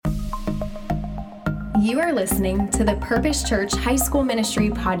You are listening to the Purpose Church High School Ministry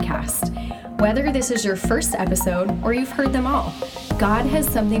podcast. Whether this is your first episode or you've heard them all, God has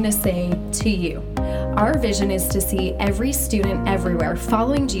something to say to you. Our vision is to see every student everywhere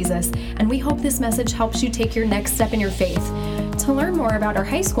following Jesus, and we hope this message helps you take your next step in your faith. To learn more about our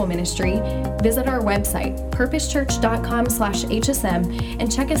high school ministry, visit our website, purposechurch.com/HSM,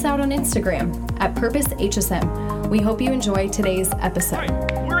 and check us out on Instagram at PurposeHSM. We hope you enjoy today's episode. All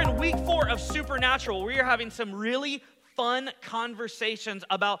right, we're in week 4 of Supernatural. We are having some really fun conversations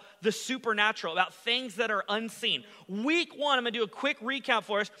about the supernatural, about things that are unseen. Week 1, I'm going to do a quick recap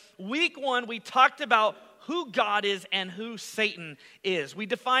for us. Week 1, we talked about who God is and who Satan is. We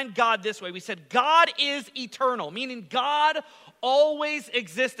defined God this way. We said God is eternal, meaning God always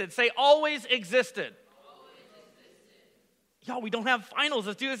existed. Say, always existed. Y'all, we don't have finals.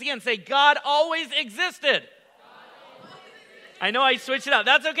 Let's do this again. Say, God always existed. I know I switched it up.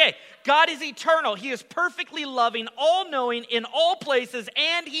 That's okay. God is eternal. He is perfectly loving, all-knowing, in all places,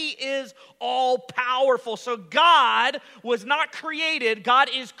 and He is all-powerful. So God was not created. God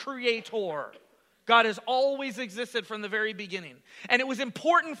is creator. God has always existed from the very beginning. And it was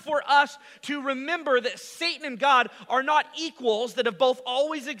important for us to remember that Satan and God are not equals, that have both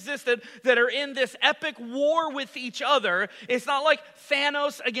always existed, that are in this epic war with each other. It's not like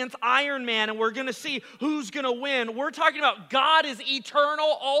Thanos against Iron Man and we're going to see who's going to win. We're talking about God is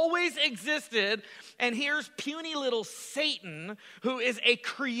eternal, always existed. And here's puny little Satan, who is a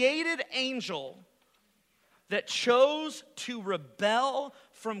created angel that chose to rebel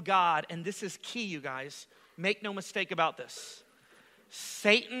from God. And this is key, you guys. Make no mistake about this.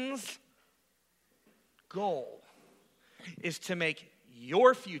 Satan's goal is to make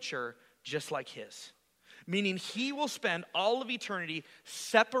your future just like his. Meaning he will spend all of eternity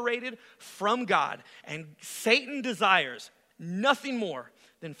separated from God. And Satan desires nothing more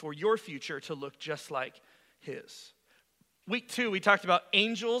than for your future to look just like his. Week 2, we talked about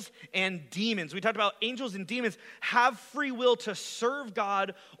angels and demons. We talked about angels and demons have free will to serve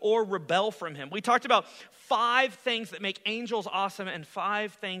God or rebel from Him. We talked about 5 things that make angels awesome and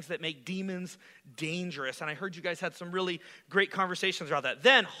 5 things that make demons dangerous. And I heard you guys had some really great conversations about that.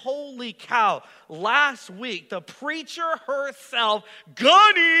 Then, holy cow, last week, the preacher herself,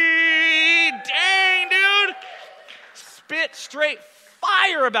 Gunny, dang dude, spit straight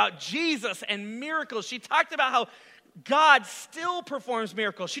fire about Jesus and miracles. She talked about how God still performs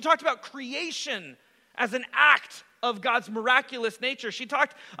miracles. She talked about creation as an act of God's miraculous nature. She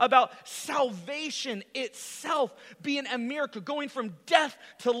talked about salvation itself being a miracle, going from death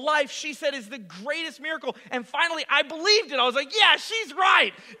to life, she said, is the greatest miracle. And finally, I believed it. I was like, yeah, she's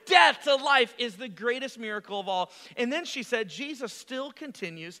right. Death to life is the greatest miracle of all. And then she said, Jesus still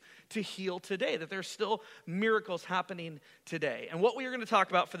continues to heal today, that there's still miracles happening today. And what we are going to talk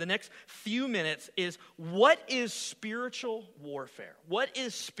about for the next few minutes is, what is spiritual warfare? What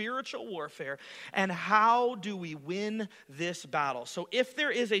is spiritual warfare, and how do we win this battle? So if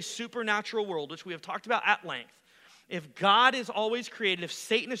there is a supernatural world, which we have talked about at length, if God is always created, if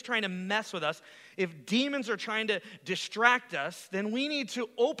Satan is trying to mess with us, if demons are trying to distract us, then we need to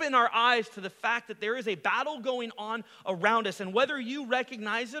open our eyes to the fact that there is a battle going on around us. And whether you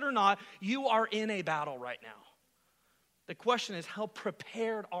recognize it or not, you are in a battle right now. The question is, how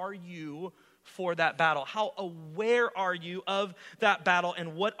prepared are you for that battle? How aware are you of that battle,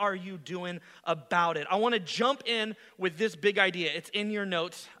 and what are you doing about it? I want to jump in with this big idea. It's in your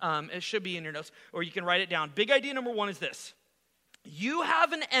notes. It should be in your notes, or you can write it down. Big idea number 1 is this. You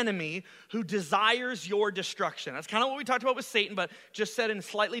have an enemy who desires your destruction. That's kind of what we talked about with Satan, but just said in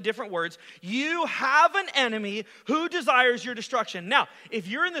slightly different words. You have an enemy who desires your destruction. Now, if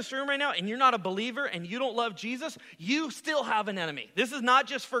you're in this room right now and you're not a believer and you don't love Jesus, you still have an enemy. This is not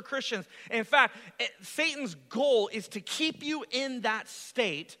just for Christians. In fact, Satan's goal is to keep you in that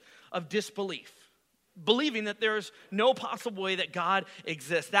state of disbelief, believing that there's no possible way that God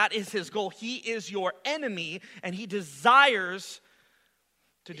exists. That is his goal. He is your enemy, and he desires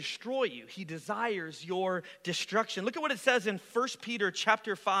to destroy you. He desires your destruction. Look at what it says in 1 Peter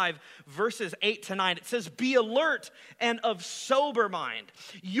chapter 5, verses 8 to 9. It says, be alert and of sober mind.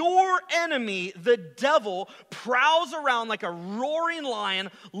 Your enemy, the devil, prowls around like a roaring lion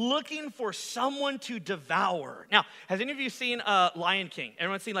looking for someone to devour. Now, has any of you seen Lion King?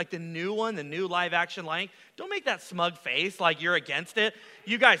 Everyone seen like the new one, the new live action Lion King? Don't make that smug face like you're against it.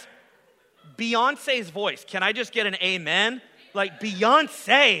 You guys, Beyonce's voice. Can I just get an amen? Like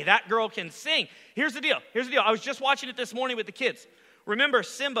Beyonce, that girl can sing. Here's the deal. I was just watching it this morning with the kids. Remember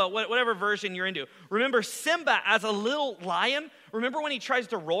Simba, whatever version you're into. Remember Simba as a little lion? Remember when he tries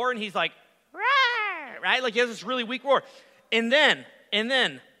to roar and he's like, right? Like he has this really weak roar. And then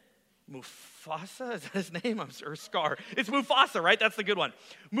Mufasa, is that his name? Or Scar. It's Mufasa, right? That's the good one.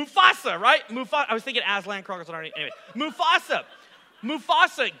 Mufasa, right? Mufasa. I was thinking Aslan, Crocodile. Anyway, Mufasa.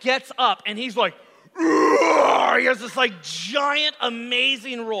 Mufasa gets up and he's like, roar! He has this like giant,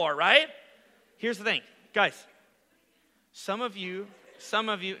 amazing roar, right? Here's the thing, guys. Some of you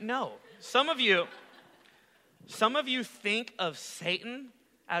think of Satan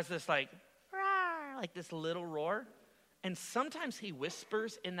as this like this little roar. And sometimes he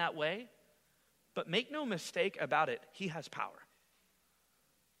whispers in that way, but make no mistake about it, he has power.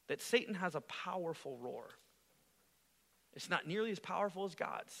 That Satan has a powerful roar. It's not nearly as powerful as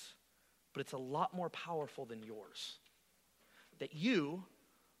God's, but it's a lot more powerful than yours. That you,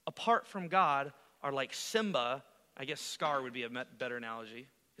 apart from God, are like Simba. I guess Scar would be a better analogy.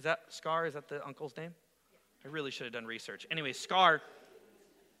 Is that Scar? Is that the uncle's name? I really should have done research. Anyway, Scar.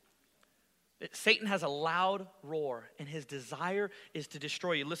 Satan has a loud roar, and his desire is to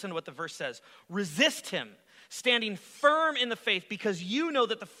destroy you. Listen to what the verse says. Resist him, standing firm in the faith, because you know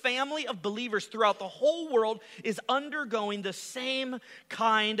that the family of believers throughout the whole world is undergoing the same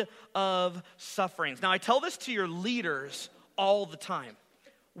kind of sufferings. Now, I tell this to your leaders all the time.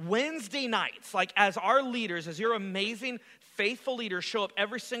 Wednesday nights, like as our leaders, as your amazing, faithful leaders show up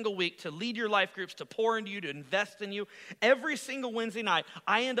every single week to lead your life groups, to pour into you, to invest in you, every single Wednesday night,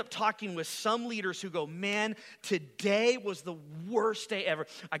 I end up talking with some leaders who go, man, today was the worst day ever.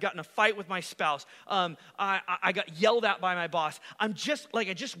 I got in a fight with my spouse. I got yelled at by my boss. I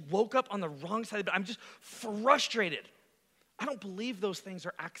just woke up on the wrong side of it. I'm just frustrated. I don't believe those things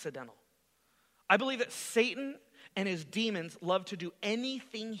are accidental. I believe that Satan and his demons love to do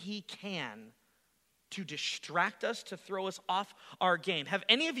anything he can to distract us, to throw us off our game. Have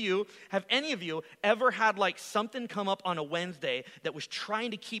any of you ever had like something come up on a Wednesday that was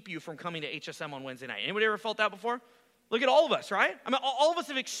trying to keep you from coming to HSM on Wednesday night? Anybody ever felt that before? Look at all of us, right? I mean, all of us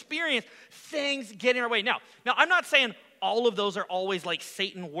have experienced things getting in our way. Now, I'm not saying all of those are always like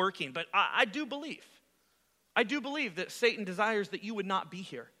Satan working, but I do believe that Satan desires that you would not be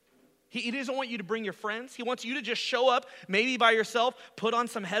here. He doesn't want you to bring your friends. He wants you to just show up, maybe by yourself, put on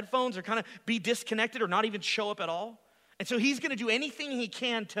some headphones, or kind of be disconnected or not even show up at all. And so he's going to do anything he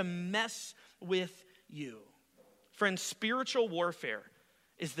can to mess with you. Friends, spiritual warfare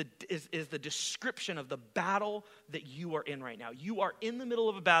is the description of the battle that you are in right now. You are in the middle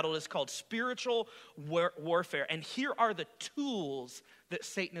of a battle. It's called spiritual warfare. And here are the tools that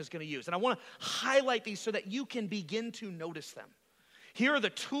Satan is going to use. And I want to highlight these so that you can begin to notice them. Here are the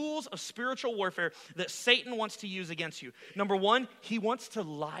tools of spiritual warfare that Satan wants to use against you. Number one, he wants to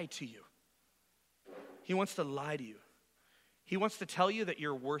lie to you. He wants to lie to you. He wants to tell you that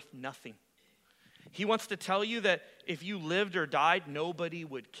you're worth nothing. He wants to tell you that if you lived or died, nobody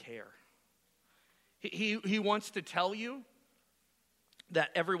would care. He wants to tell you that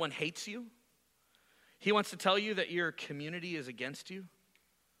everyone hates you. He wants to tell you that your community is against you.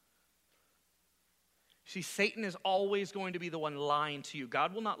 See, Satan is always going to be the one lying to you.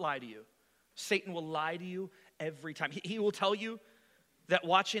 God will not lie to you. Satan will lie to you every time. He will tell you that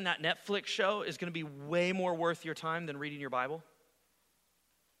watching that Netflix show is going to be way more worth your time than reading your Bible.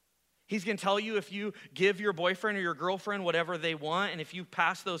 He's going to tell you if you give your boyfriend or your girlfriend whatever they want, and if you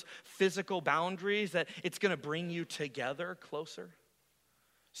pass those physical boundaries, that it's going to bring you together closer.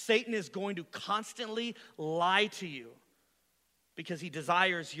 Satan is going to constantly lie to you, because he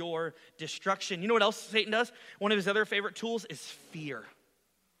desires your destruction. You know what else Satan does? One of his other favorite tools is fear.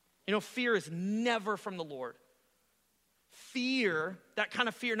 You know, fear is never from the Lord. Fear, that kind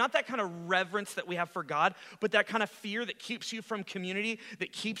of fear, not that kind of reverence that we have for God, but that kind of fear that keeps you from community,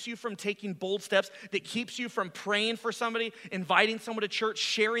 that keeps you from taking bold steps, that keeps you from praying for somebody, inviting someone to church,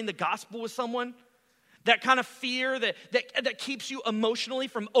 sharing the gospel with someone. That kind of fear that keeps you emotionally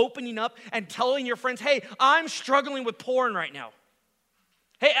from opening up and telling your friends, hey, I'm struggling with porn right now.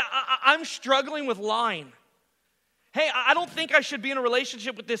 Hey, I'm struggling with lying. Hey, I don't think I should be in a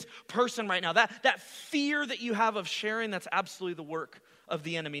relationship with this person right now. That fear that you have of sharing, that's absolutely the work of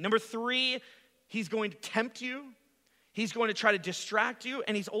the enemy. Number three, he's going to tempt you. He's going to try to distract you,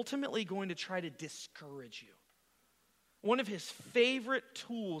 and he's ultimately going to try to discourage you. One of his favorite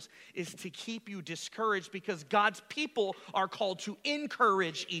tools is to keep you discouraged, because God's people are called to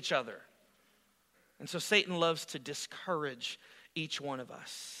encourage each other. And so Satan loves to discourage each one of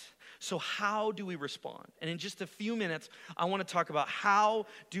us. So how do we respond? And in just a few minutes, I want to talk about how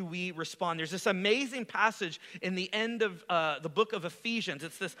do we respond. There's this amazing passage in the end of the book of Ephesians.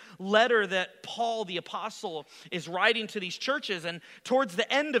 It's this letter that Paul, the apostle, is writing to these churches. And towards the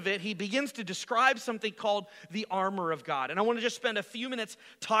end of it, he begins to describe something called the armor of God. And I want to just spend a few minutes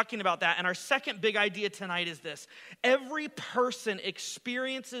talking about that. And our second big idea tonight is this. Every person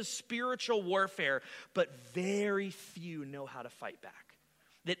experiences spiritual warfare, but very few know how to fight back.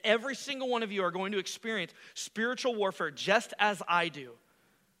 That every single one of you are going to experience spiritual warfare just as I do.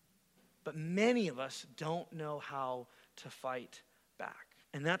 But many of us don't know how to fight back.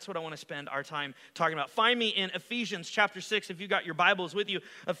 And that's what I want to spend our time talking about. Find me in Ephesians chapter 6, if you got your Bibles with you.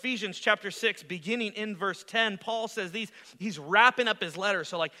 Ephesians chapter 6, beginning in verse 10, Paul says these, he's wrapping up his letter.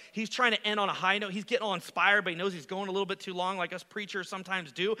 So like he's trying to end on a high note. He's getting all inspired, but he knows he's going a little bit too long like us preachers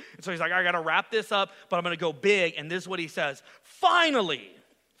sometimes do. And so he's like, I got to wrap this up, but I'm going to go big. And this is what he says. Finally,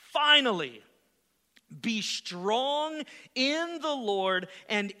 be strong in the Lord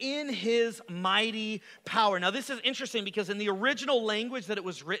and in his mighty power. Now, this is interesting because in the original language that it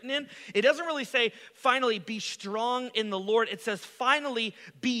was written in, it doesn't really say, finally, be strong in the Lord. It says, finally,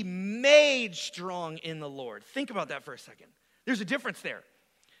 be made strong in the Lord. Think about that for a second. There's a difference there.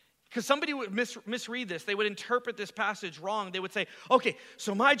 Because somebody would misread this. They would interpret this passage wrong. They would say, okay,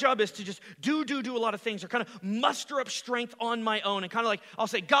 so my job is to just do a lot of things or kind of muster up strength on my own. And kind of like, I'll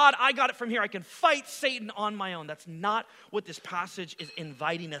say, God, I got it from here. I can fight Satan on my own. That's not what this passage is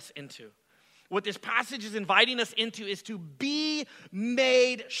inviting us into. What this passage is inviting us into is to be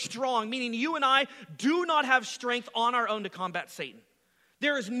made strong, meaning you and I do not have strength on our own to combat Satan.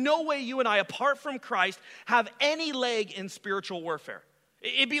 There is no way you and I, apart from Christ, have any leg in spiritual warfare.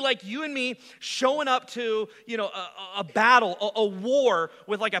 It'd be like you and me showing up to, a battle, a war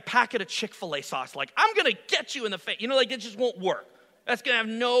with like a packet of Chick-fil-A sauce. Like, I'm going to get you in the face. It just won't work. That's going to have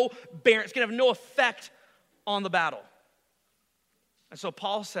no bearing. It's going to have no effect on the battle. And so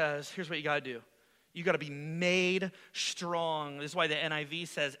Paul says, here's what you got to do. You got to be made strong. This is why the NIV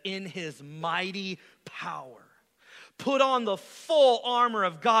says, in his mighty power. Put on the full armor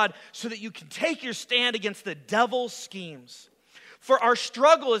of God so that you can take your stand against the devil's schemes. For our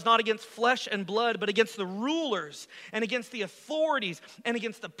struggle is not against flesh and blood, but against the rulers and against the authorities and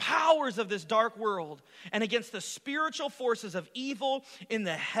against the powers of this dark world and against the spiritual forces of evil in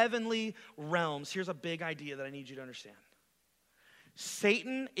the heavenly realms. Here's a big idea that I need you to understand.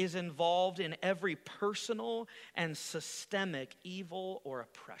 Satan is involved in every personal and systemic evil or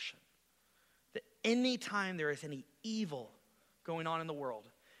oppression. That anytime there is any evil going on in the world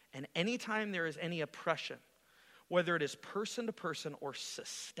and anytime there is any oppression, whether it is person to person or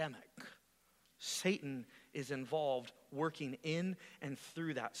systemic, Satan is involved working in and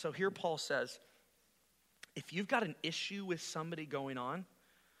through that. So here Paul says, if you've got an issue with somebody going on,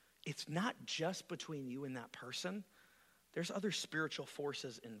 it's not just between you and that person. There's other spiritual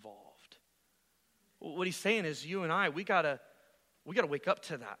forces involved. What he's saying is you and I, we gotta wake up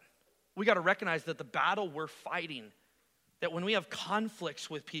to that. We gotta recognize that the battle we're fighting, that when we have conflicts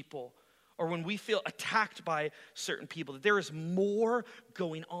with people, or when we feel attacked by certain people, that there is more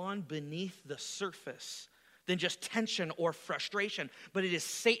going on beneath the surface than just tension or frustration. But it is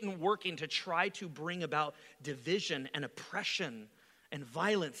Satan working to try to bring about division and oppression and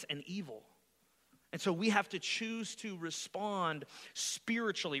violence and evil. And so we have to choose to respond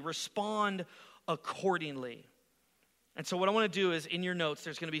spiritually, respond accordingly. And so what I want to do is, in your notes,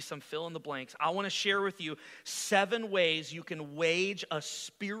 there's going to be some fill in the blanks. I want to share with you 7 ways you can wage a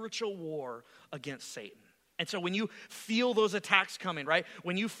spiritual war against Satan. And so when you feel those attacks coming, right?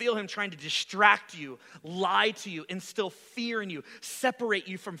 When you feel him trying to distract you, lie to you, instill fear in you, separate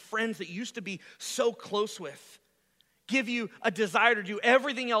you from friends that you used to be so close with, give you a desire to do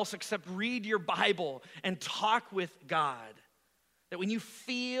everything else except read your Bible and talk with God. That when you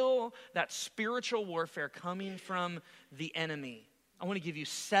feel that spiritual warfare coming from the enemy, I want to give you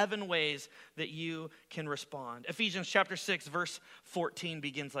 7 ways that you can respond. Ephesians chapter 6, verse 14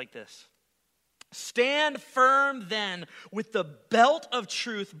 begins like this. Stand firm then with the belt of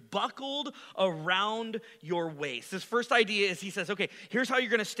truth buckled around your waist. This first idea is he says, okay, here's how you're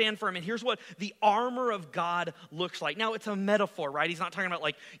going to stand firm, and here's what the armor of God looks like. Now, it's a metaphor, right? He's not talking about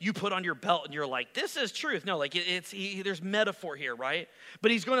like you put on your belt and you're like, this is truth. No, like there's metaphor here, right?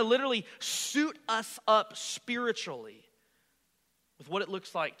 But he's going to literally suit us up spiritually with what it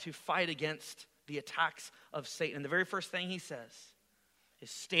looks like to fight against the attacks of Satan. And the very first thing he says is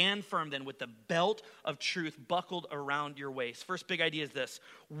stand firm then with the belt of truth buckled around your waist. First big idea is this: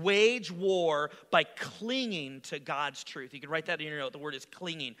 wage war by clinging to God's truth. You can write that in your note. The word is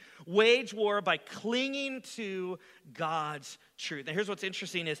clinging. Wage war by clinging to God's truth. Now here's what's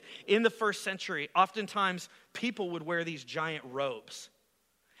interesting is in the first century, oftentimes people would wear these giant robes.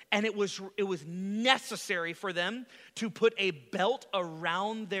 And it was necessary for them to put a belt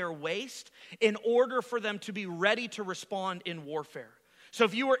around their waist in order for them to be ready to respond in warfare. So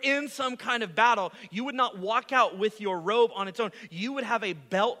if you were in some kind of battle, you would not walk out with your robe on its own. You would have a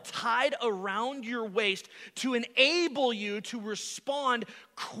belt tied around your waist to enable you to respond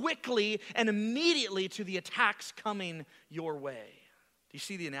quickly and immediately to the attacks coming your way. Do you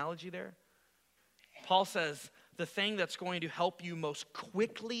see the analogy there? Paul says the thing that's going to help you most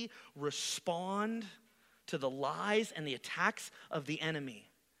quickly respond to the lies and the attacks of the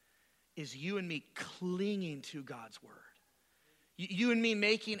enemy is you and me clinging to God's word. You and me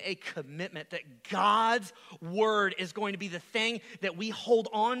making a commitment that God's word is going to be the thing that we hold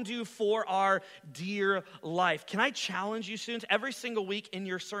on to for our dear life. Can I challenge you, students? Every single week in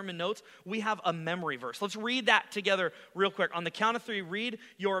your sermon notes, we have a memory verse. Let's read that together real quick. On the count of three, read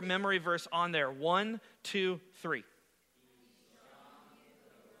your memory verse on there. 1, 2, 3.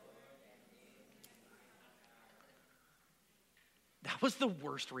 That was the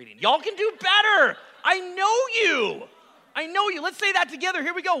worst reading. Y'all can do better. I know you. I know you. Let's say that together.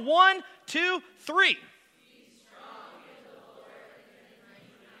 Here we go. 1, 2, 3.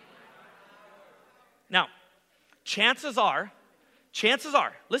 Now, chances are,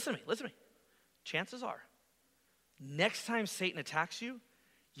 listen to me. Chances are, next time Satan attacks you,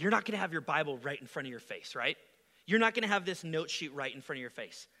 you're not going to have your Bible right in front of your face, right? You're not going to have this note sheet right in front of your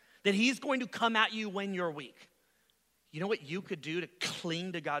face. That he's going to come at you when you're weak. You know what you could do to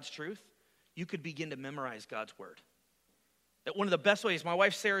cling to God's truth? You could begin to memorize God's word. That one of the best ways, my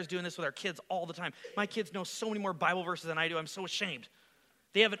wife Sarah is doing this with our kids all the time. My kids know so many more Bible verses than I do. I'm so ashamed.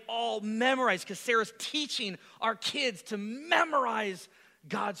 They have it all memorized because Sarah's teaching our kids to memorize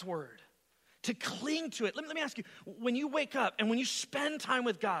God's word, to cling to it. Let me ask you, when you wake up and when you spend time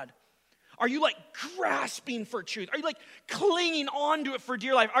with God, are you like grasping for truth? Are you like clinging on to it for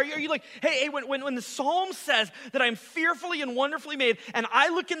dear life? Are you like, hey, when the Psalm says that I'm fearfully and wonderfully made and I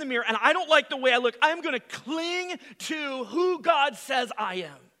look in the mirror and I don't like the way I look, I'm going to cling to who God says I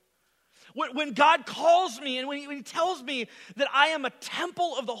am. When God calls me and when he tells me that I am a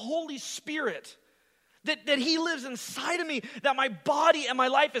temple of the Holy Spirit, that he lives inside of me, that my body and my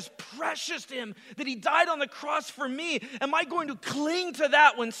life is precious to him, that he died on the cross for me, am I going to cling to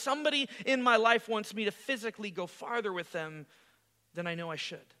that when somebody in my life wants me to physically go farther with them than I know I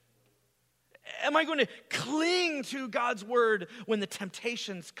should? Am I going to cling to God's word when the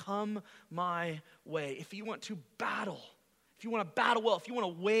temptations come my way? If you want to battle, if you want to battle well, if you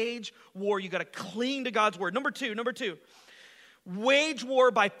want to wage war, you got to cling to God's word. Number two, wage war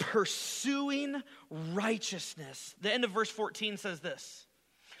by pursuing righteousness. The end of verse 14 says this: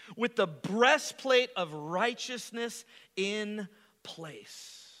 with the breastplate of righteousness in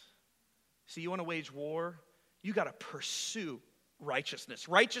place. See, you want to wage war? You got to pursue righteousness.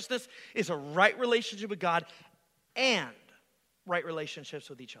 Righteousness is a right relationship with God and right relationships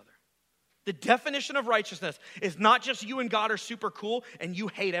with each other. The definition of righteousness is not just you and God are super cool and you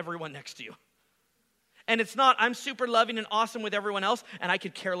hate everyone next to you. And it's not, I'm super loving and awesome with everyone else, and I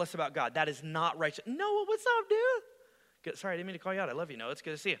could care less about God. That is not righteous. Noah, what's up, dude? Good. Sorry, I didn't mean to call you out. I love you, Noah. It's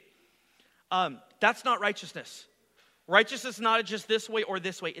good to see you. That's not righteousness. Righteousness is not just this way or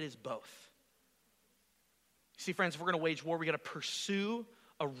this way. It is both. See, friends, if we're going to wage war, we got to pursue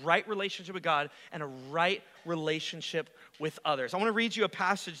a right relationship with God and a right relationship with others. I want to read you a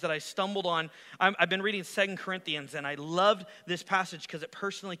passage that I stumbled on. I've been reading 2 Corinthians, and I loved this passage because it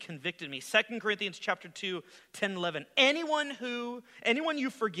personally convicted me. 2 Corinthians chapter 2, 10, 11. Anyone you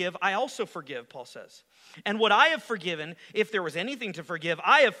forgive, I also forgive, Paul says. And what I have forgiven, if there was anything to forgive,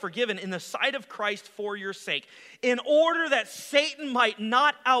 I have forgiven in the sight of Christ for your sake, in order that Satan might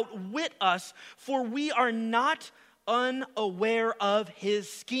not outwit us, for we are not unaware of his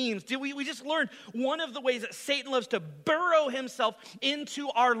schemes. We just learned one of the ways that Satan loves to burrow himself into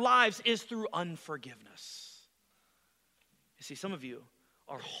our lives is through unforgiveness. You see, some of you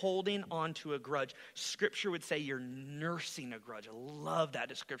are holding on to a grudge. Scripture would say you're nursing a grudge. I love that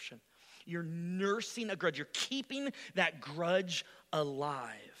description. You're nursing a grudge. You're keeping that grudge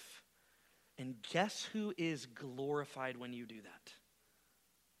alive. And guess who is glorified when you do that?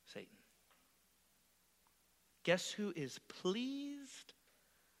 Satan. Guess who is pleased?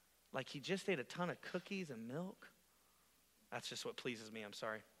 Like he just ate a ton of cookies and milk? That's just what pleases me, I'm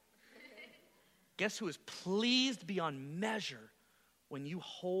sorry. Guess who is pleased beyond measure when you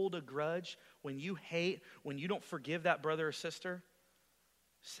hold a grudge, when you hate, when you don't forgive that brother or sister,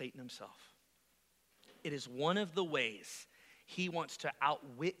 Satan himself. It is one of the ways he wants to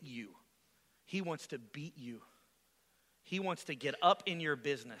outwit you. He wants to beat you. He wants to get up in your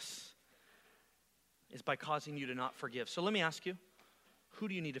business, is by causing you to not forgive. So let me ask you, who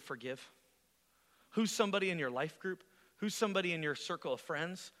do you need to forgive? Who's somebody in your life group? Who's somebody in your circle of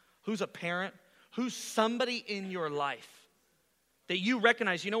friends? Who's a parent? Who's somebody in your life that you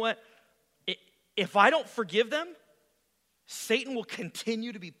recognize, you know what? If I don't forgive them, Satan will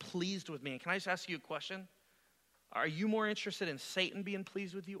continue to be pleased with me. And can I just ask you a question? Are you more interested in Satan being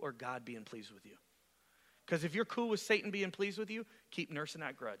pleased with you or God being pleased with you? Because if you're cool with Satan being pleased with you, keep nursing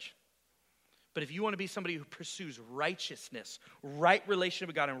that grudge. But if you want to be somebody who pursues righteousness, right relationship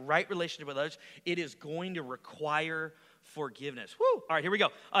with God and right relationship with others, it is going to require forgiveness. Woo! All right, here we go.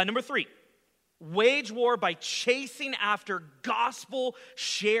 Number 3, wage war by chasing after gospel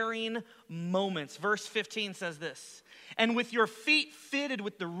sharing moments. Verse 15 says this, and with your feet fitted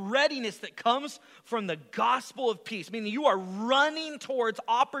with the readiness that comes from the gospel of peace, meaning you are running towards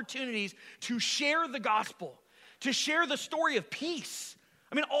opportunities to share the gospel, to share the story of peace.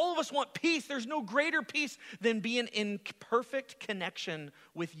 I mean, all of us want peace. There's no greater peace than being in perfect connection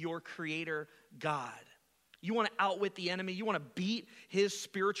with your Creator, God. You want to outwit the enemy. You want to beat his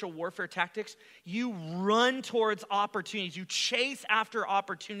spiritual warfare tactics. You run towards opportunities. You chase after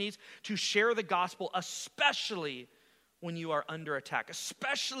opportunities to share the gospel, especially when you are under attack,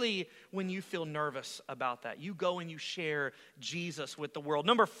 especially when you feel nervous about that. You go and you share Jesus with the world.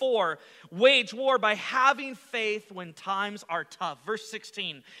 Number 4, wage war by having faith when times are tough. Verse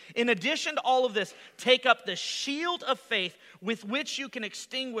 16, in addition to all of this, take up the shield of faith with which you can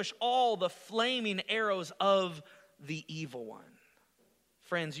extinguish all the flaming arrows of the evil one.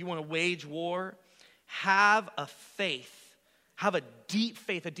 Friends, you want to wage war? Have a faith. Have a deep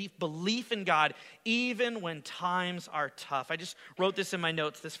faith, a deep belief in God, even when times are tough. I just wrote this in my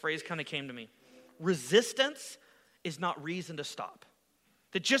notes. This phrase kind of came to me. Resistance is not reason to stop.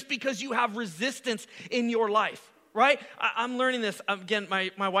 That just because you have resistance in your life, right? I'm learning this. Again,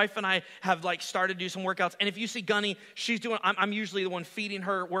 my wife and I have started to do some workouts. And if you see Gunny, I'm usually the one feeding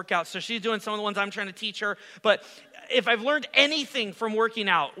her workouts. So she's doing some of the ones I'm trying to teach her. But if I've learned anything from working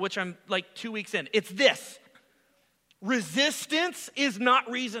out, which I'm 2 weeks in, it's this. Resistance is not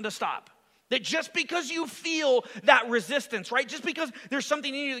reason to stop. That just because you feel that resistance, right? Just because there's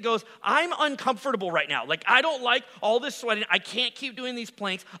something in you that goes, I'm uncomfortable right now. I don't like all this sweating. I can't keep doing these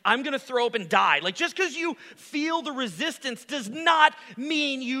planks. I'm going to throw up and die. Just because you feel the resistance does not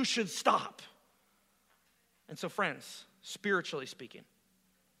mean you should stop. And so friends, spiritually speaking,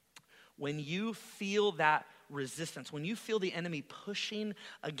 when you feel that resistance, when you feel the enemy pushing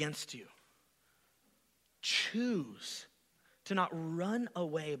against you, choose to not run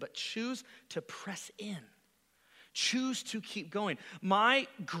away, but choose to press in. Choose to keep going. My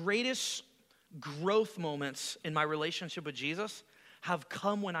greatest growth moments in my relationship with Jesus have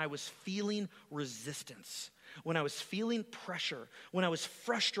come when I was feeling resistance, when I was feeling pressure, when I was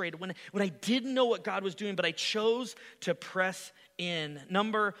frustrated, when I didn't know what God was doing, but I chose to press in.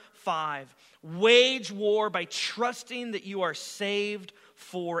 Number 5, wage war by trusting that you are saved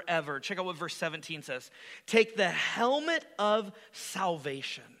forever. Check out what verse 17 says. Take the helmet of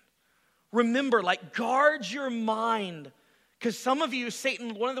salvation. Remember, guard your mind. Because some of you,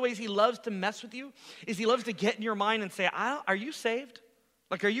 Satan, one of the ways he loves to mess with you is he loves to get in your mind and say, are you saved?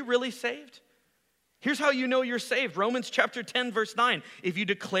 Are you really saved? Here's how you know you're saved. Romans chapter 10, verse 9. If you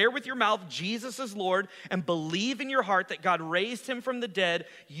declare with your mouth Jesus is Lord and believe in your heart that God raised him from the dead,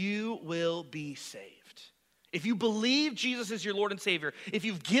 you will be saved. If you believe Jesus is your Lord and Savior, if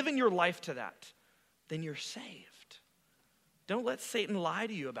you've given your life to that, then you're saved. Don't let Satan lie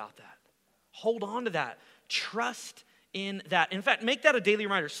to you about that. Hold on to that. Trust in that. In fact, make that a daily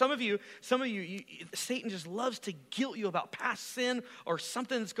reminder. Some of you, Satan just loves to guilt you about past sin or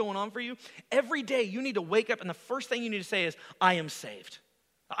something that's going on for you. Every day you need to wake up and the first thing you need to say is, I am saved.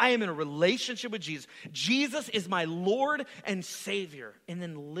 I am in a relationship with Jesus. Jesus is my Lord and Savior. And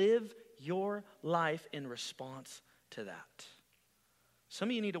then live your life in response to that. Some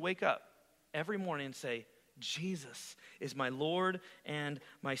of you need to wake up every morning and say, Jesus is my Lord and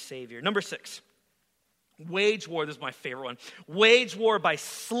my Savior. Number 6, wage war. This is my favorite one. Wage war by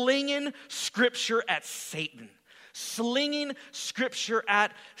slinging scripture at Satan. Slinging scripture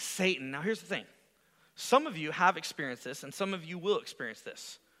at Satan. Now here's the thing. Some of you have experienced this, and some of you will experience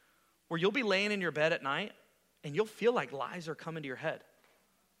this, where you'll be laying in your bed at night, and you'll feel like lies are coming to your head.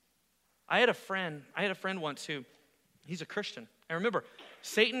 I had a friend once who, he's a Christian. And remember,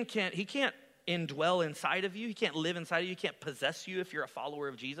 Satan can't indwell inside of you. He can't live inside of you. He can't possess you if you're a follower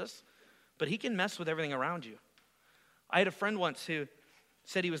of Jesus. But he can mess with everything around you. I had a friend once who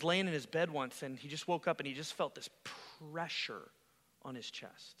said he was laying in his bed once and he just woke up and he just felt this pressure on his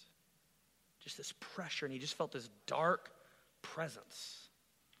chest. Just this pressure, and he just felt this dark presence.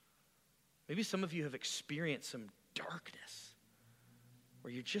 Maybe some of you have experienced some darkness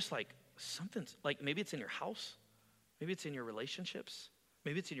where you're just like, something's, like maybe it's in your house, maybe it's in your relationships,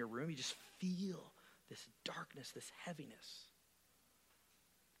 maybe it's in your room. You just feel this darkness, this heaviness.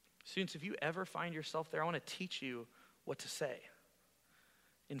 Students, if you ever find yourself there, I want to teach you what to say.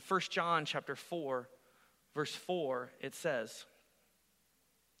 In 1 John chapter 4, verse 4, it says,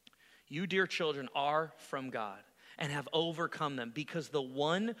 "You, dear children, are from God and have overcome them, because the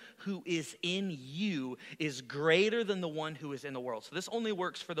one who is in you is greater than the one who is in the world." So this only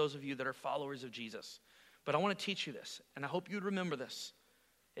works for those of you that are followers of Jesus. But I want to teach you this, and I hope you'd remember this.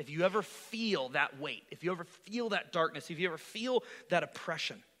 If you ever feel that weight, if you ever feel that darkness, if you ever feel that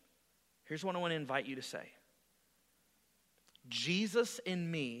oppression, here's what I want to invite you to say. Jesus in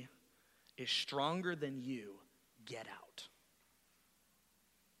me is stronger than you. Get out.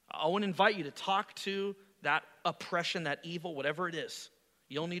 I want to invite you to talk to that oppression, that evil, whatever it is.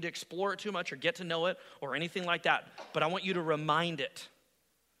 You don't need to explore it too much or get to know it or anything like that. But I want you to remind it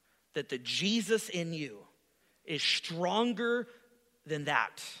that the Jesus in you is stronger than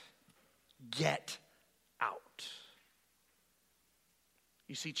that. Get out.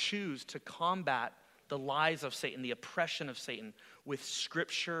 You see, choose to combat the lies of Satan, the oppression of Satan, with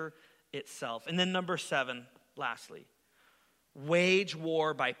Scripture itself. And then number 7, lastly, wage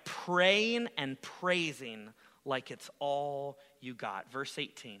war by praying and praising like it's all you got. Verse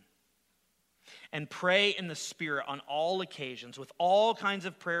 18. "And pray in the Spirit on all occasions with all kinds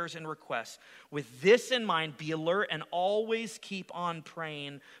of prayers and requests. With this in mind, be alert and always keep on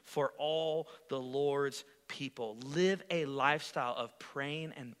praying for all the Lord's people." Live a lifestyle of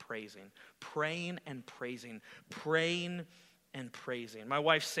praying and praising, praying and praising, praying and praising. My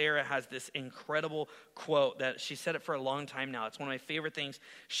wife Sarah has this incredible quote that she said it for a long time now. It's one of my favorite things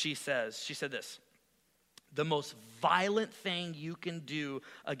she says. She said this: "The most violent thing you can do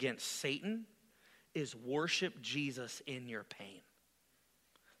against Satan is worship Jesus in your pain."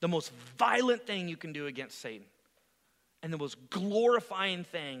 The most violent thing you can do against Satan, and the most glorifying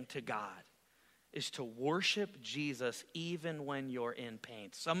thing to God, is to worship Jesus even when you're in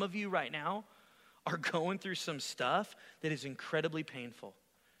pain. Some of you right now are going through some stuff that is incredibly painful.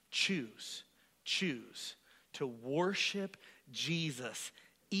 Choose to worship Jesus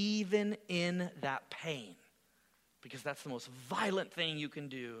even in that pain, because that's the most violent thing you can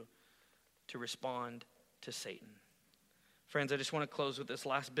do to respond to Satan. Friends, I just want to close with this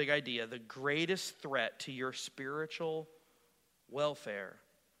last big idea. The greatest threat to your spiritual welfare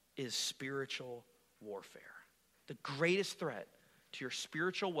is spiritual warfare. The greatest threat to your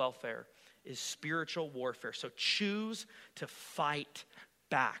spiritual welfare is spiritual warfare. So choose to fight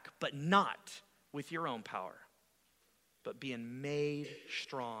back, but not with your own power, but being made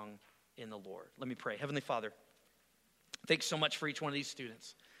strong in the Lord. Let me pray. Heavenly Father, thanks so much for each one of these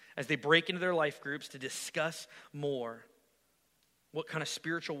students as they break into their life groups to discuss more what kind of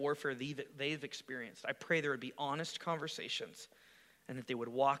spiritual warfare they've experienced. I pray there would be honest conversations and that they would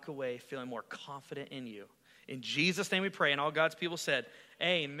walk away feeling more confident in you. In Jesus' name we pray, and all God's people said,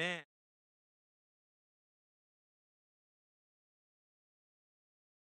 amen.